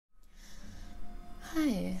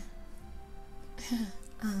Hi.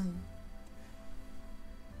 um,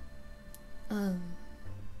 um,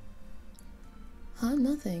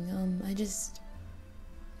 nothing.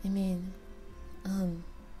 I mean, um,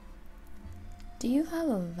 do you have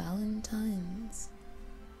a Valentine's?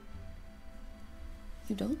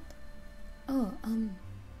 You don't? Oh, I'm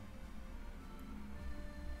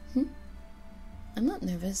not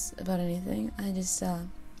nervous about anything. I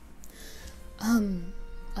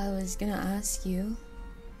was gonna ask you,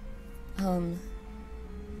 I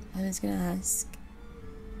was gonna ask,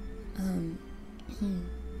 um,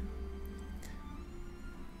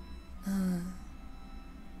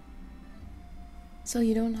 so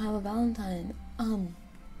you don't have a Valentine.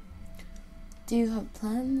 Do you have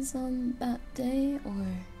plans on that day, or?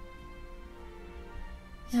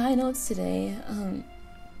 Yeah, I know it's today,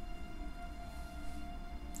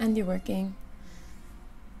 and you're working.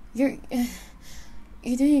 You're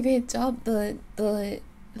doing a great job. The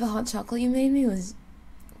hot chocolate you made me was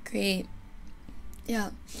great.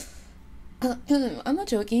 Yeah. I'm not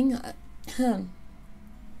joking. Sorry,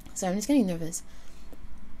 I'm just getting nervous.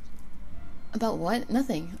 About what?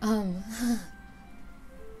 Nothing.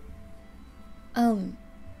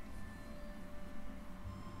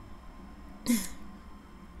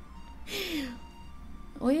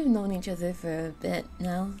 We've known each other for a bit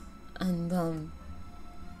now, and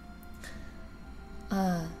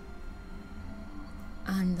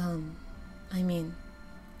I mean,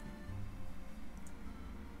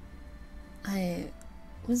 I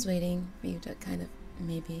was waiting for you to kind of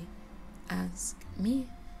maybe ask me,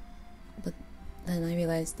 but then I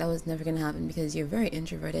realized that was never gonna happen because you're very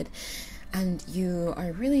introverted and you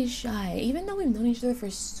are really shy. Even though we've known each other for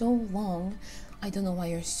so long, I don't know why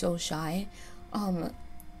you're so shy.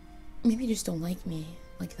 Maybe you just don't like me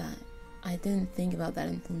like that. I didn't think about that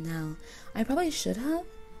until now. I probably should have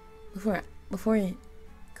before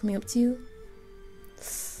coming up to you.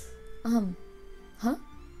 Huh?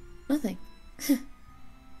 Nothing.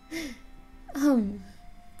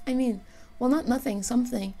 I mean, well, not nothing,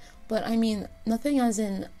 something, but I mean, nothing as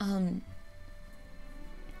in,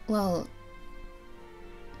 well,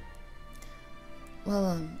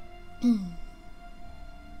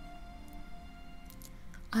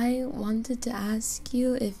 I wanted to ask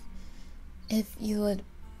you if you would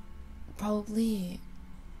probably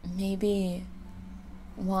maybe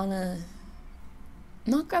wanna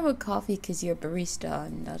not grab a coffee because you're a barista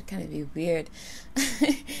and that'd kind of be weird.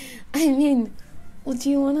 I mean, well, do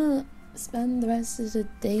you wanna spend the rest of the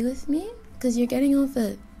day with me? Because you're getting off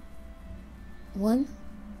at 1,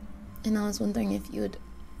 and I was wondering if you would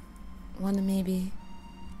want to maybe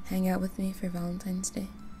hang out with me for Valentine's Day.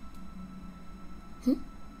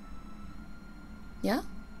 Yeah?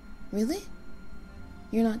 Really?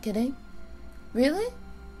 You're not kidding? Really?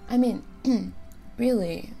 I mean,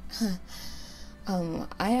 really?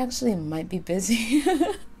 I actually might be busy.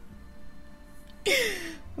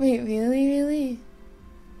 Wait, really?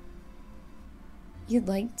 You'd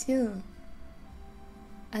like to?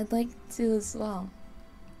 I'd like to as well.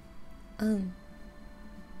 I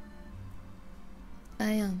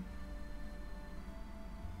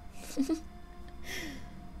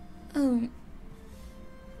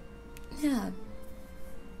yeah.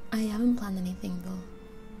 I haven't planned anything though.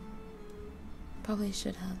 Probably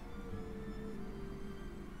should have.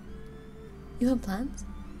 You have plans?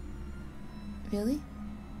 Really?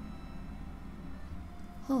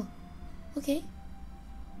 Oh, okay.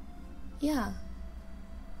 Yeah.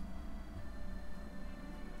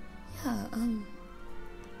 Yeah,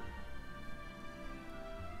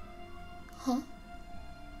 huh?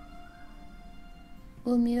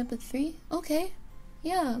 We'll meet up at 3? Okay.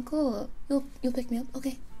 Yeah, cool. You'll pick me up?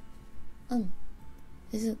 Okay.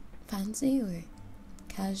 Is it fancy or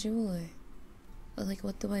casual or like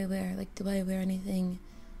what do I wear? Like, do I wear anything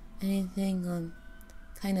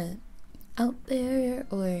kind of out there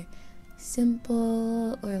or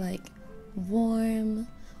simple or like warm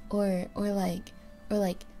or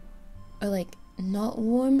not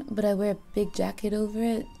warm but I wear a big jacket over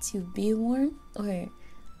it to be warm or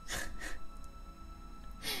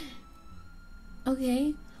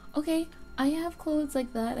okay, I have clothes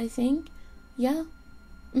like that, I think. Yeah.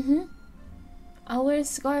 I'll wear a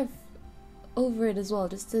scarf over it as well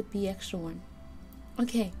just to be extra warm.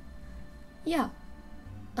 Okay. Yeah.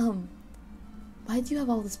 Why do you have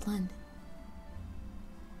all this planned?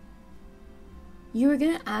 You were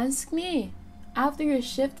gonna ask me after your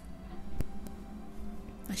shift?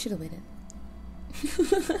 I should have waited.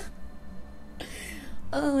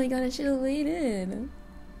 Oh my god, I should have waited.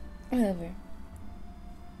 Whatever.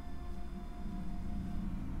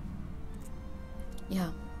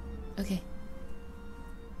 Yeah. Okay.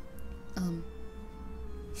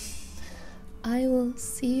 I will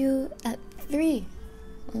see you at 3.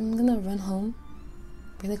 I'm gonna run home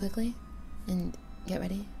really quickly and get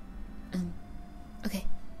ready. Okay.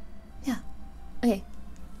 Yeah. Okay.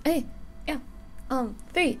 Hey. Yeah.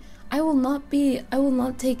 3. I will not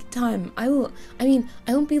take time. I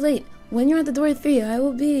won't be late. When you're at the door at 3,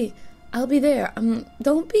 I'll be there.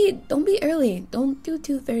 Don't be early. Don't do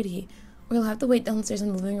 2:30. Or you'll have to wait downstairs in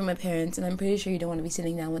the living room with my parents, and I'm pretty sure you don't want to be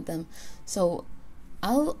sitting down with them. So,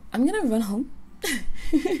 I'm gonna run home.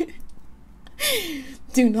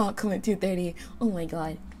 Do not come at 2:30. Oh my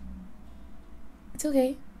god. It's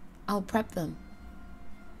okay. I'll prep them.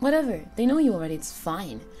 Whatever. They know you already. It's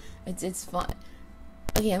fine. It's fine.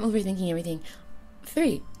 Okay, I'm overthinking everything.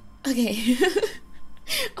 3. Okay.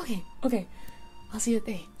 Okay. I'll see you at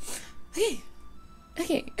 3.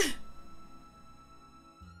 Okay.